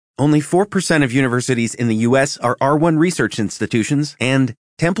Only 4% of universities in the U.S. are R1 research institutions, and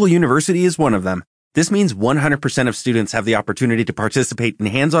Temple University is one of them. This means 100% of students have the opportunity to participate in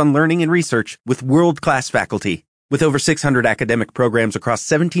hands-on learning and research with world-class faculty. With over 600 academic programs across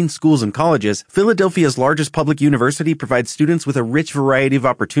 17 schools and colleges, Philadelphia's largest public university provides students with a rich variety of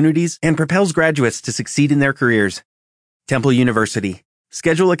opportunities and propels graduates to succeed in their careers. Temple University.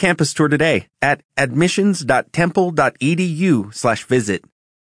 Schedule a campus tour today at admissions.temple.edu/visit.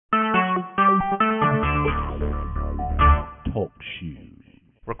 Talk shoes.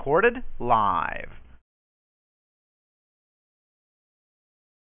 Recorded live.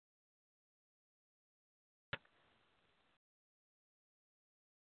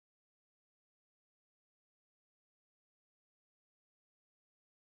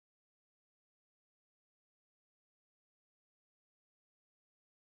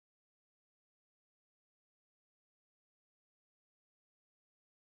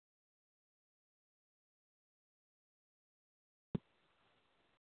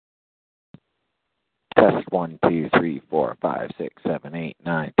 Test 1, 2, 3, 4, 5, 6, 7, 8,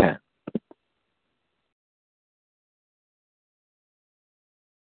 9, 10.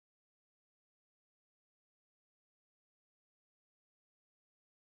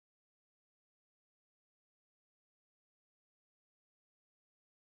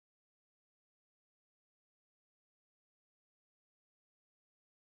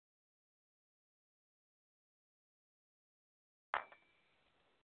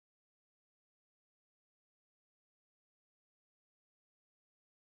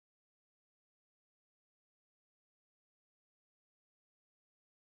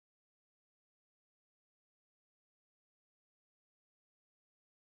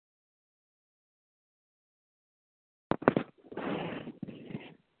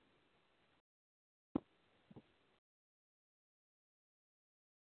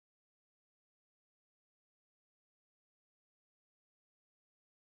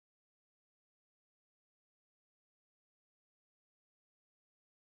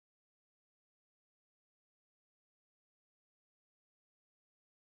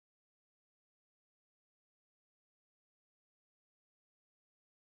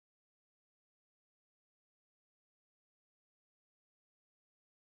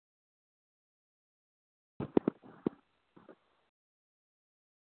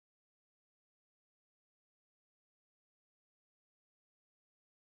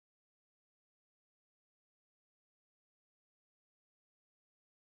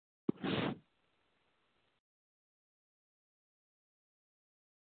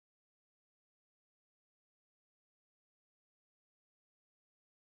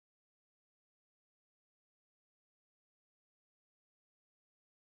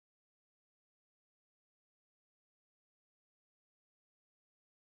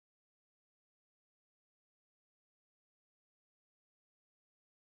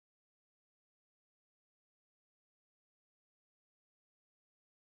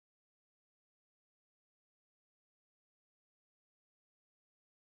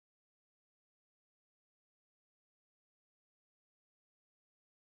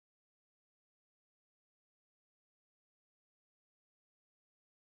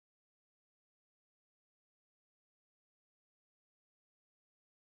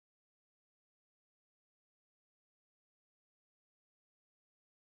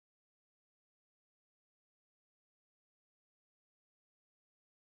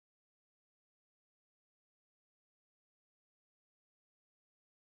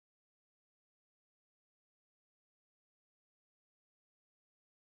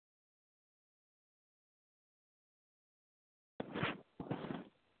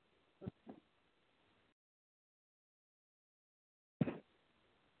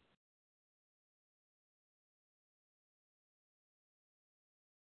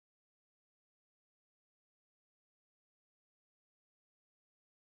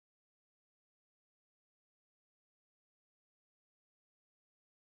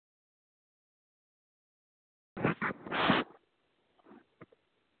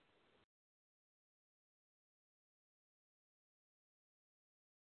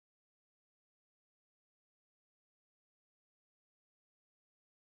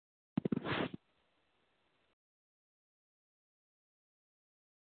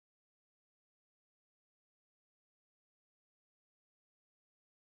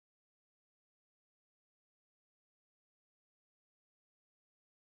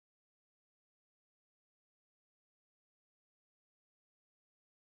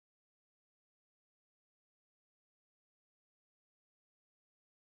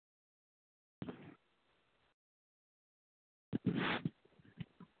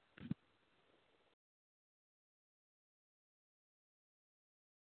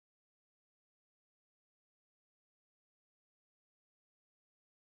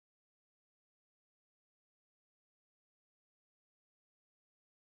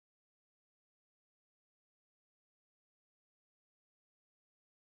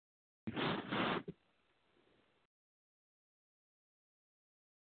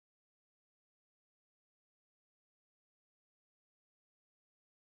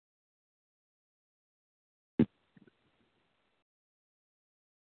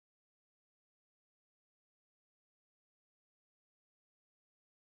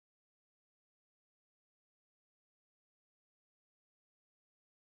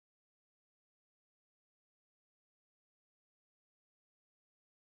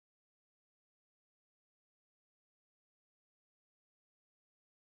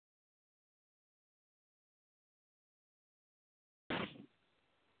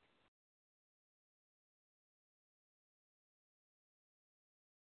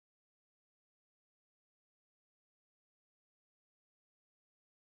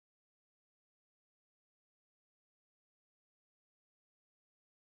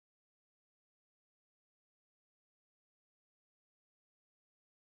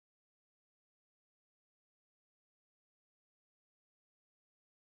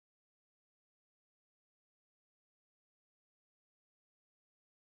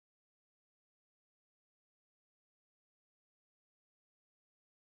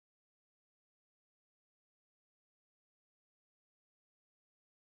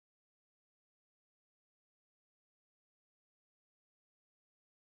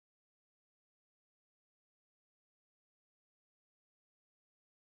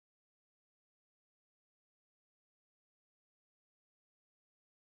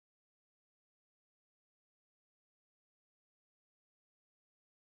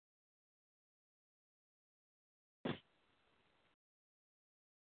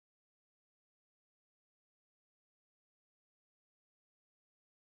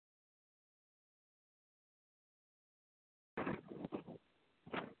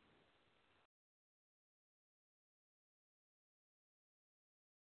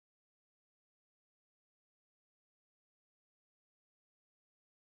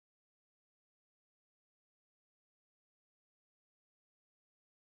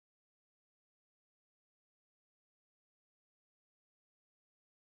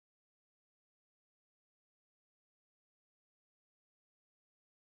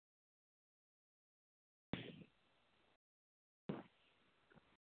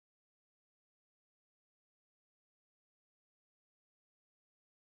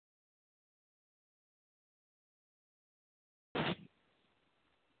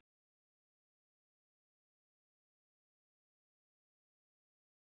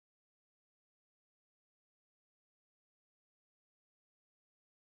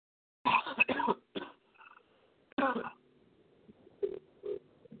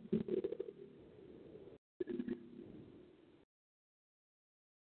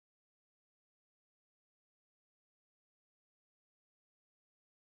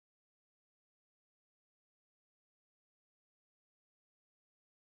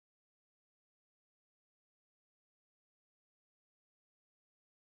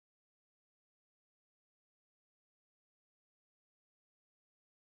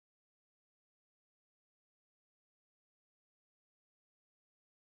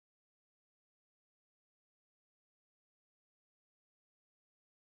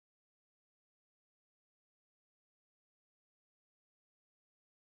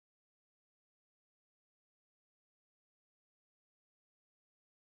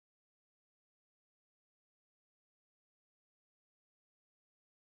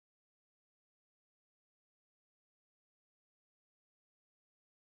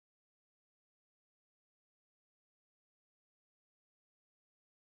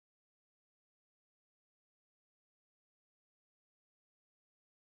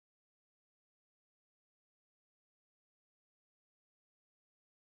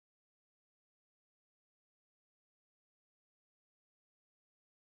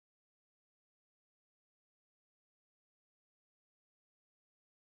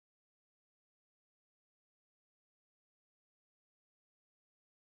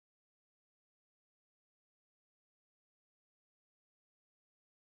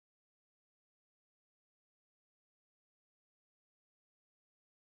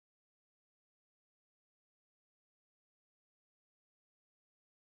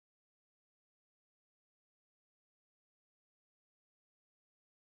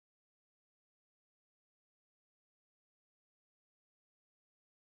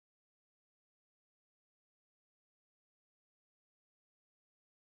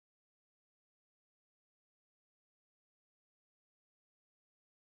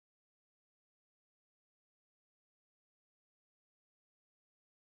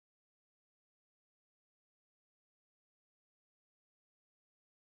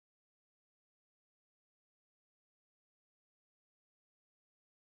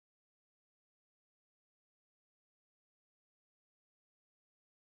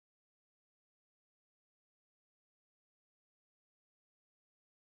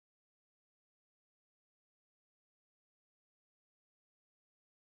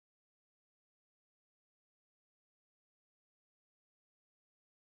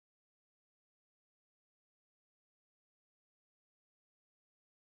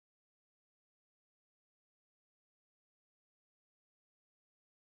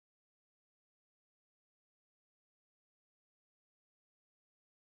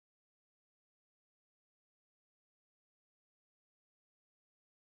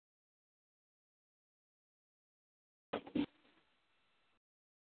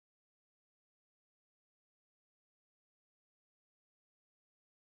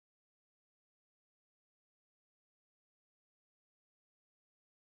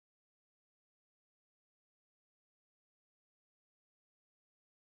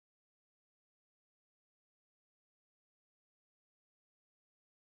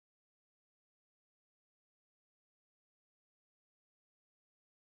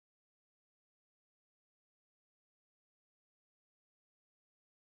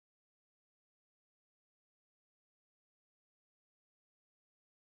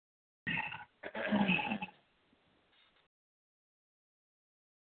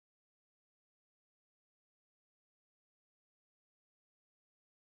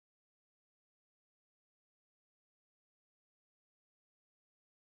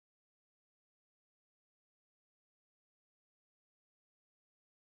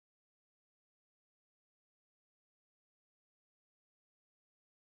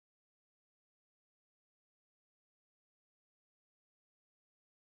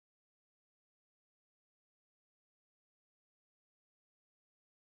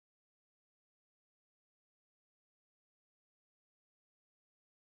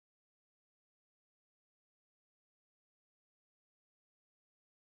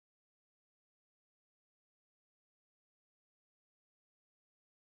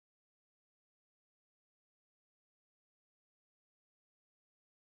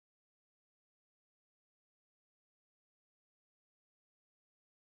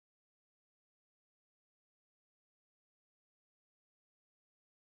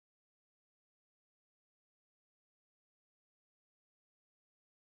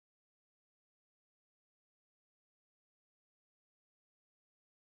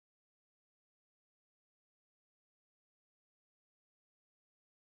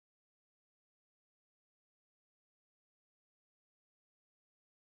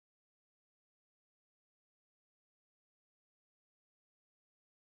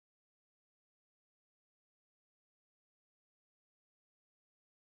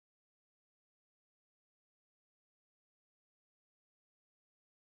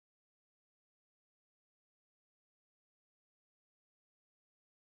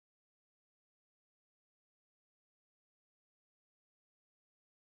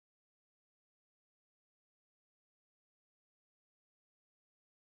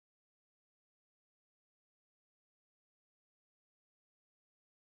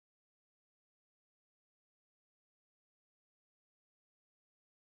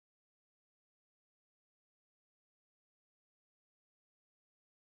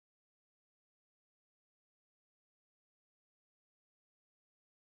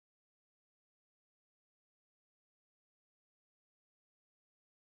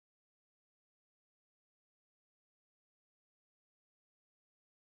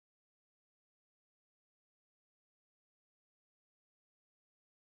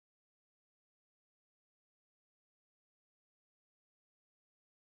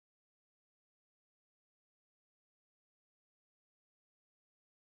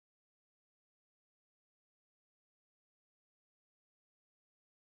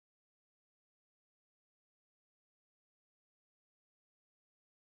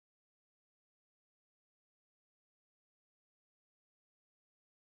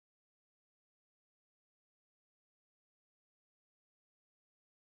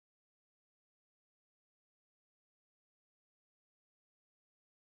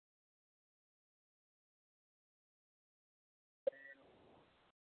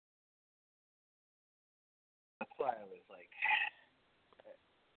 That's why I was like,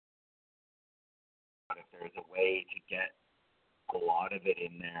 if there's a way to get a lot of it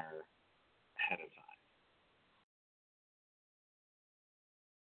in there ahead of time.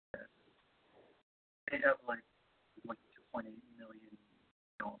 They have like 2.8 million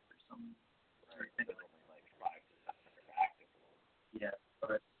or some. Right. But only like 5 to 700 active. Yeah,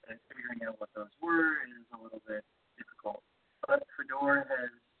 but figuring out what those were is a little bit difficult. But Fedora has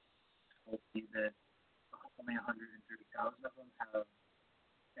told me that only 130,000 of them have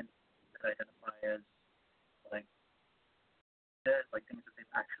and that identify as like things that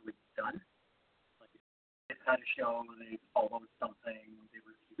they've actually done. Like they've had a show, they followed something, they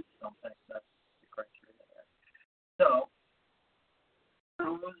reviewed something. That's the criteria there. So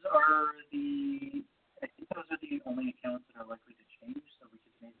those are I think those are the only accounts that are likely to change. So we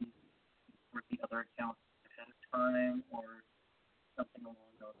could maybe work the other accounts ahead of time or something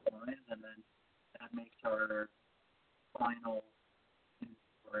along those lines, and then that makes our final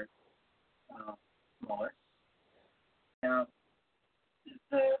import smaller. Now,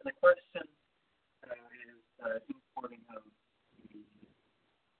 the question is importing of the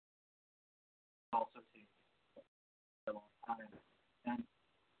also takes a long time. And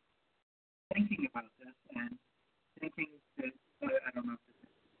thinking about this and thinking that I don't know if this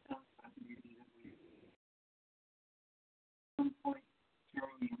sounds like maybe that we at some point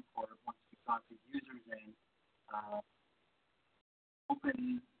during the import, once we got the users in,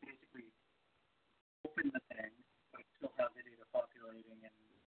 basically open the thing, but still have the data populating and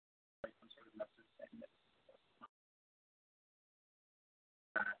like some sort of message saying that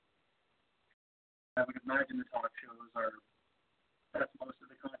I would imagine the talk shows that's most of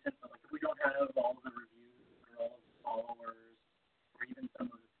the content, but like if we don't have all of the reviews or all of the followers, or even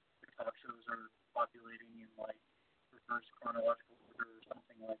some of the talk shows are populating in like reverse chronological order or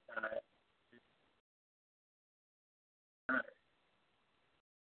something like that, it matters.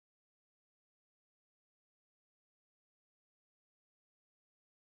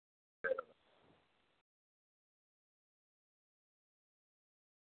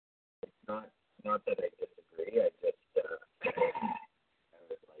 Not that I disagree. I just I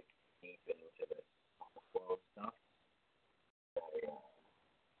was like deep into this flow stuff.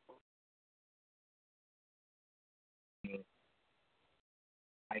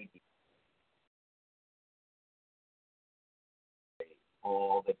 I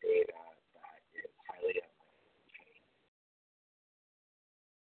all the data that is highly unlikely.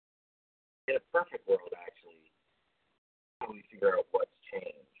 In a perfect world, actually, how we figure out what's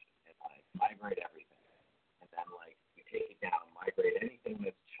changed and like migrate everything, and then like you take it down, migrate anything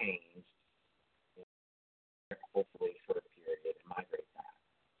that's changed, in a hopefully short period, and migrate that.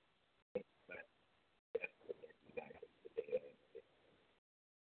 But that's to get you guys the data.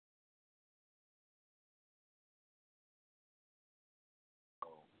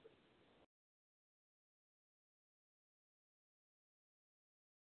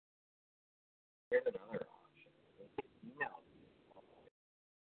 Here's another option. Email.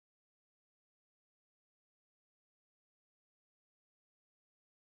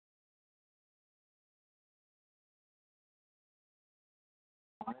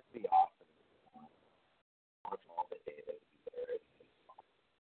 Honestly, often watch all the data there is.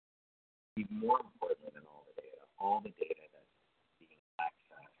 Even more importantly than all the data that's being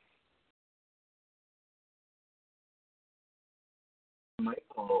accessed.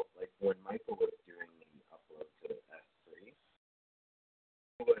 Michael, like when Michael was doing the upload to S3,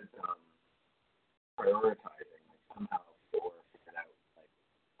 he was prioritizing like somehow figured out like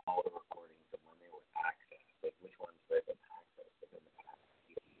all the recordings and when they were accessed, like which ones were been accessed within the past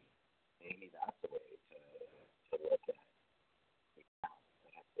few. Maybe that's a way to look at the accounts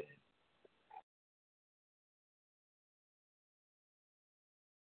that have been.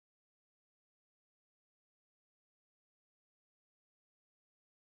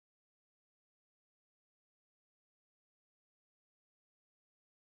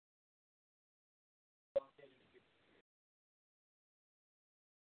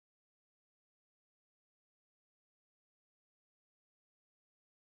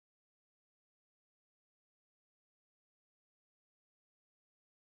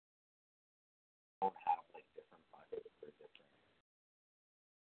 Don't have like different buckets for different.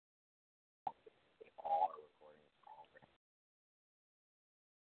 All are recording all right.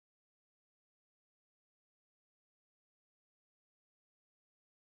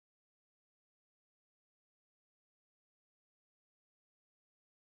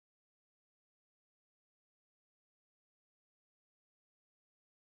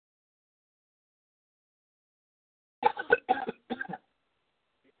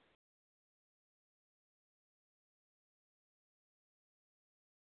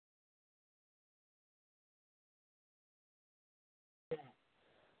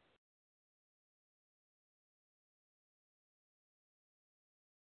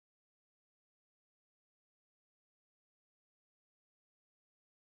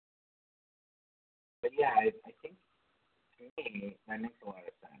 but yeah, I think to me that makes a lot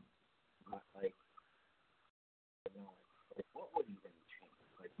of sense. Not like, you know, like what would even change?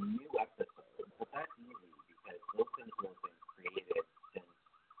 Like new episodes, but that's easy because those things will have been created since,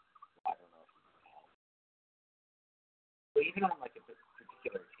 I don't know if you can tell. So even on like a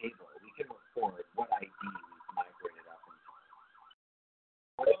particular table, we can record what ID we've migrated up into.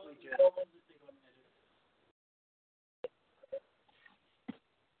 What if we just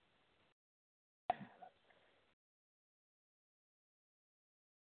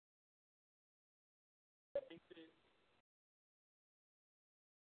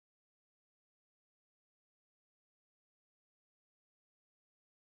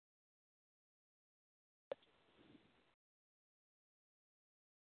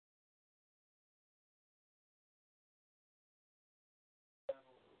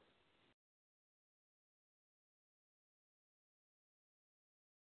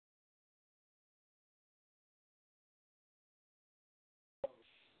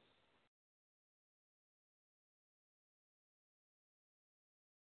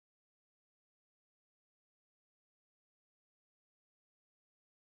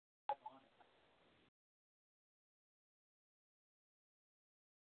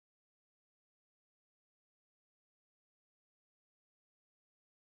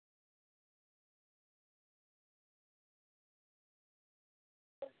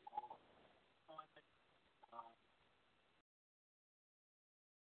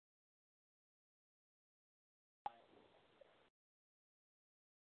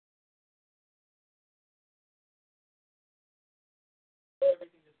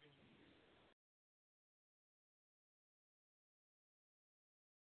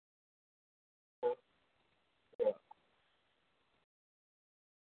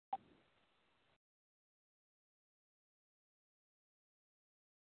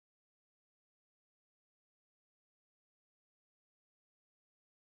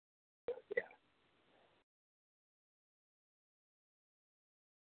yeah.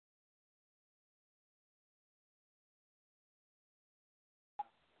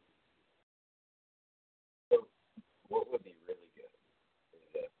 So what would be really good is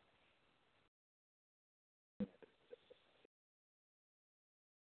if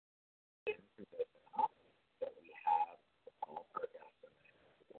into this enough that we have all our guests in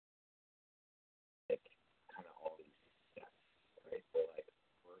there, like kind of all these steps, right? So like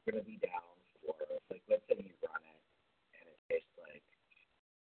we're gonna be down for like let's say you run it and it takes like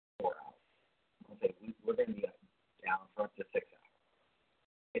 4 hours. Let's say we're gonna be down for up to 6 hours.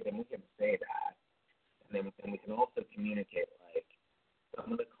 Okay, then we can say that, and then we can also communicate like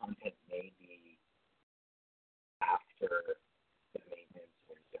some of the content may be after the maintenance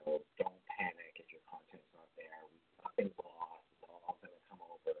window. Don't panic if your content's not there. Nothing's lost. It's all going to come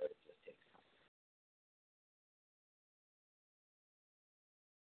over. It just takes time.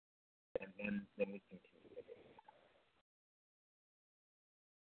 And then we can communicate.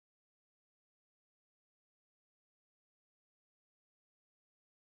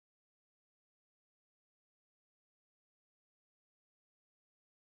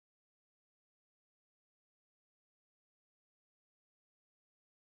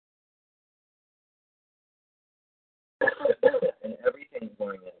 And everything's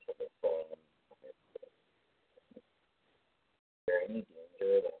going into the same. Is there any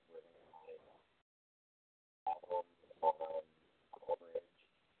danger that we're going to have problems on coverage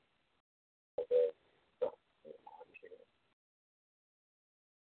of it? So,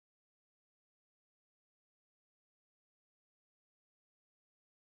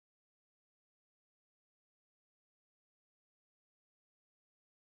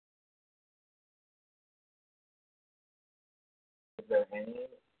 is there any,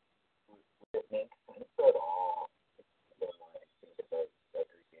 would it make sense at all when I think about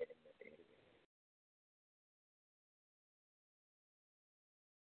segregating the database?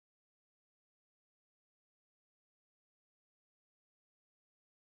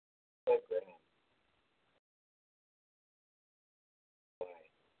 Like, why?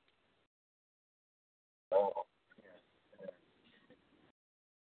 Oh, yeah.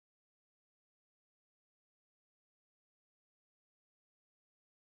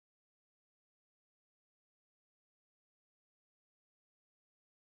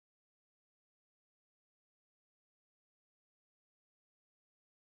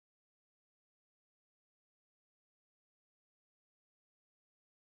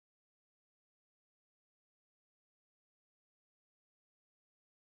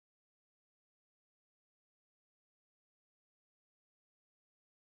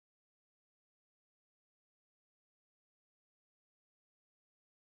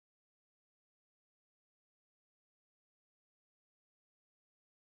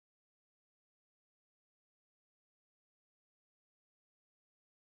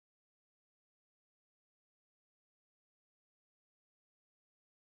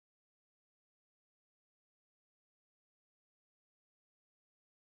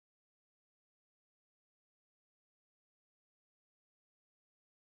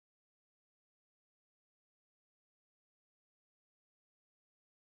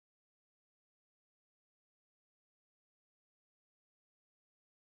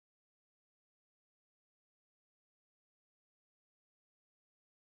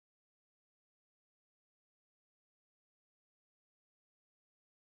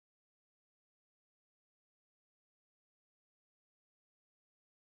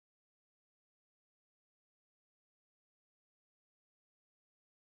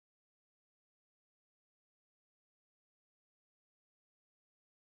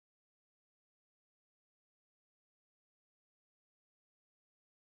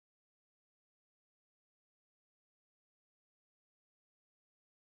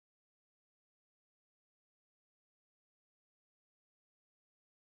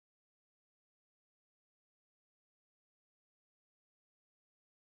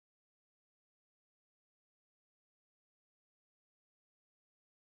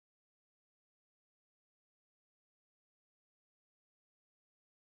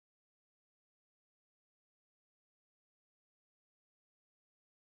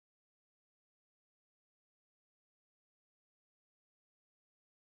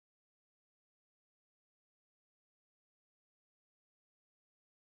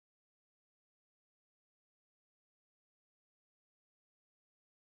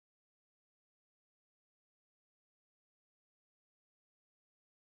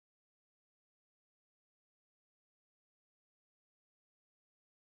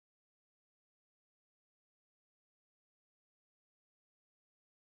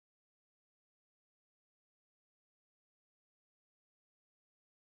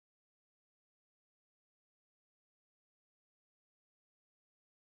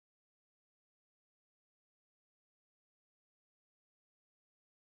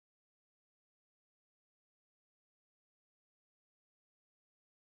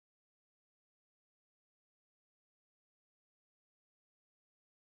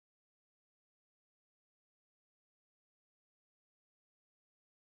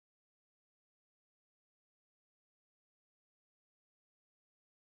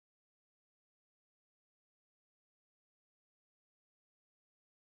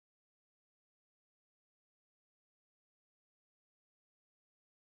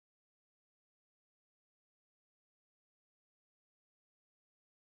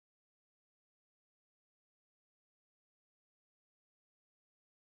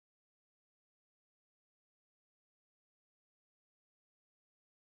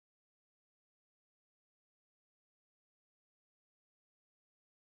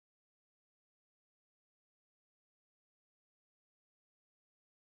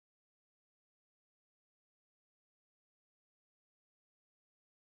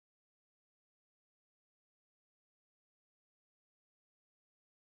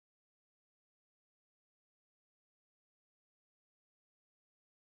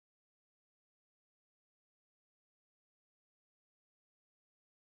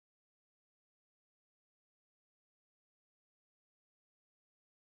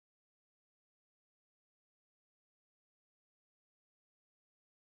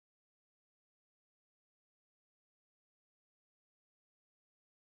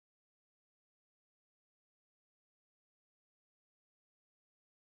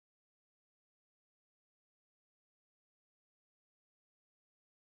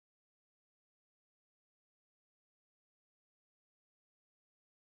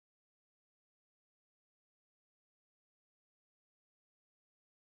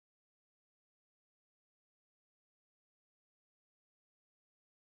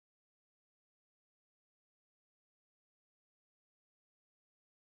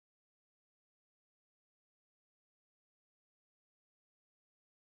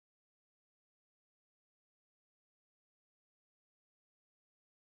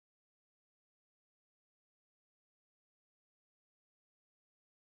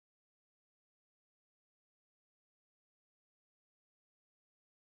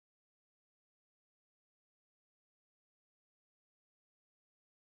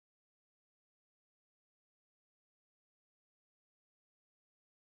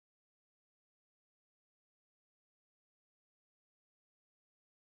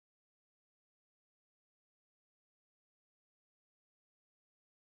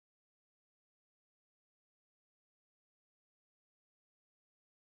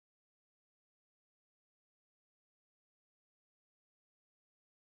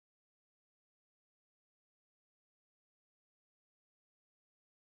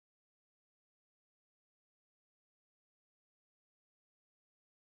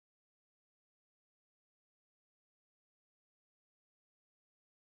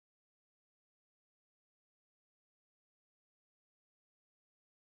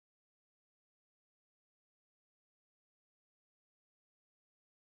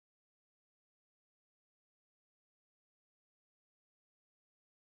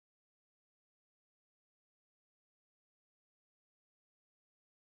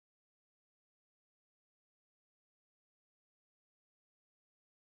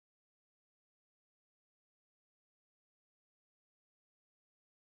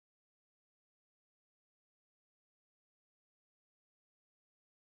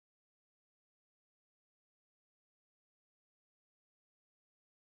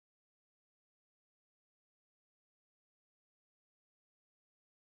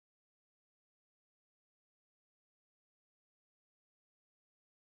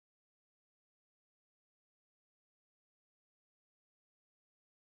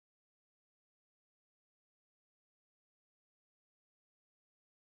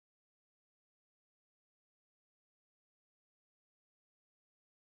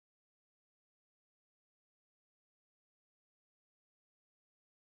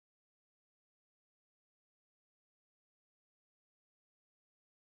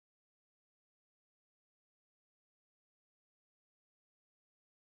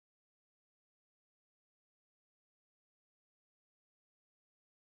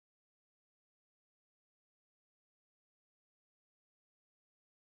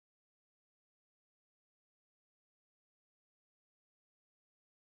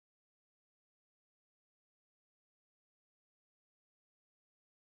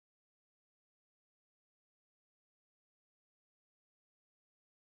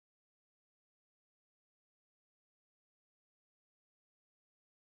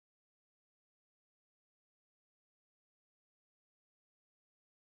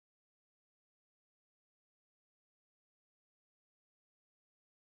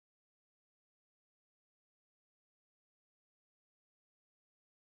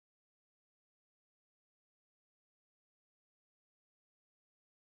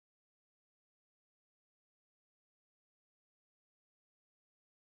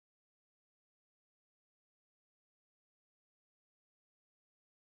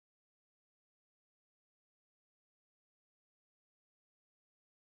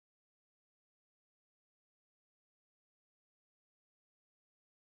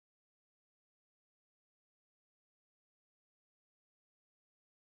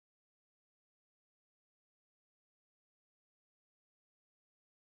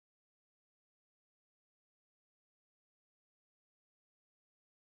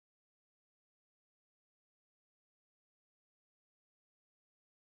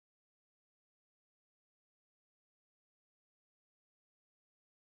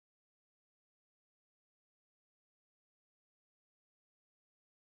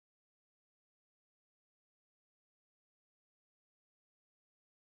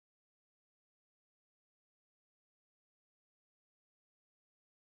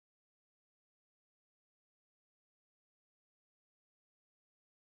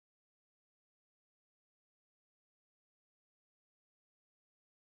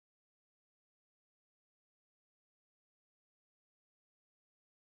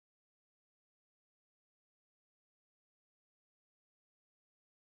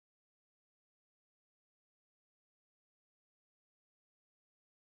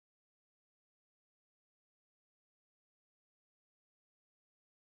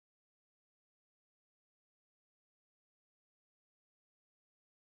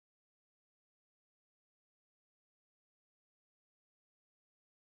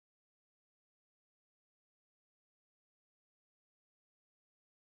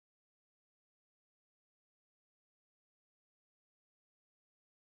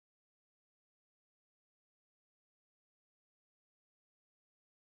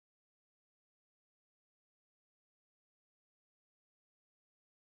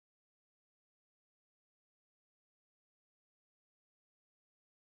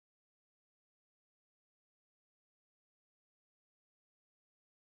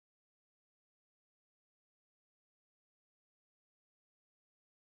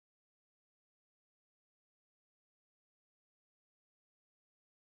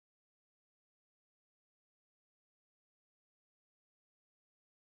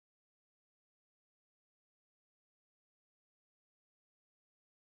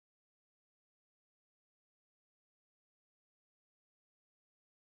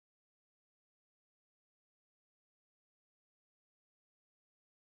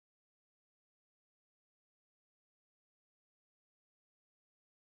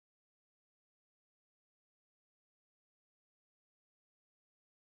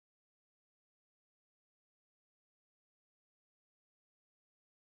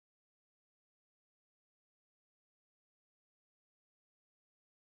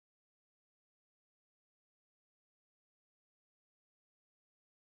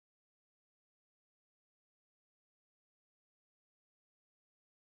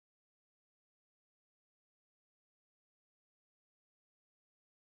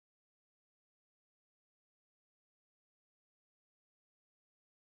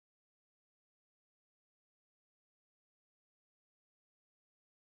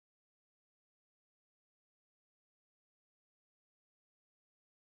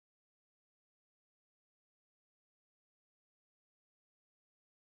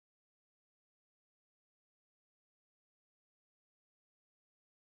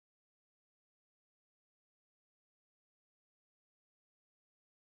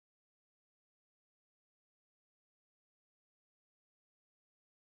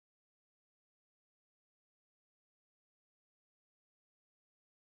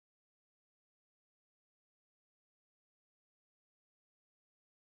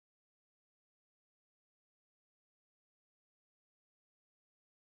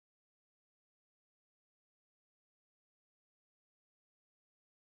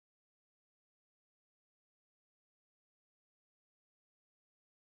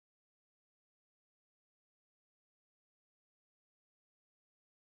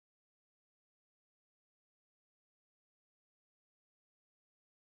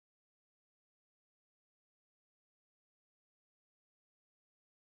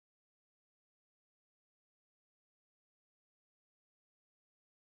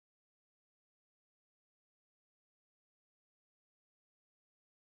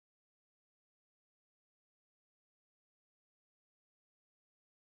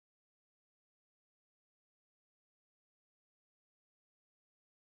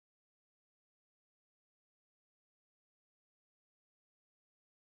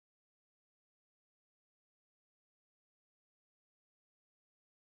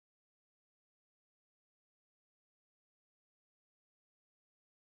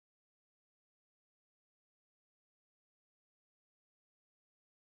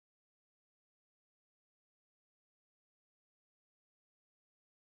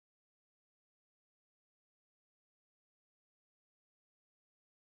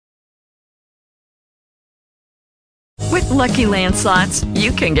 With Lucky Land Slots,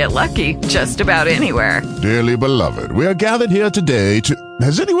 you can get lucky just about anywhere. Dearly beloved, we are gathered here today to...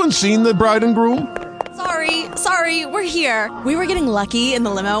 Has anyone seen the bride and groom? Sorry, we're here. We were getting lucky in the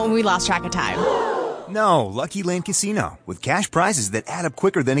limo and we lost track of time. No, Lucky Land Casino, with cash prizes that add up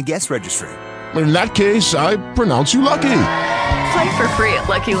quicker than a guest registry. In that case, I pronounce you lucky. Play for free at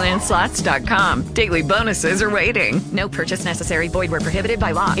LuckyLandSlots.com. Daily bonuses are waiting. No purchase necessary. Void where prohibited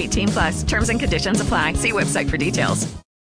by law. 18+. Terms and conditions apply. See website for details.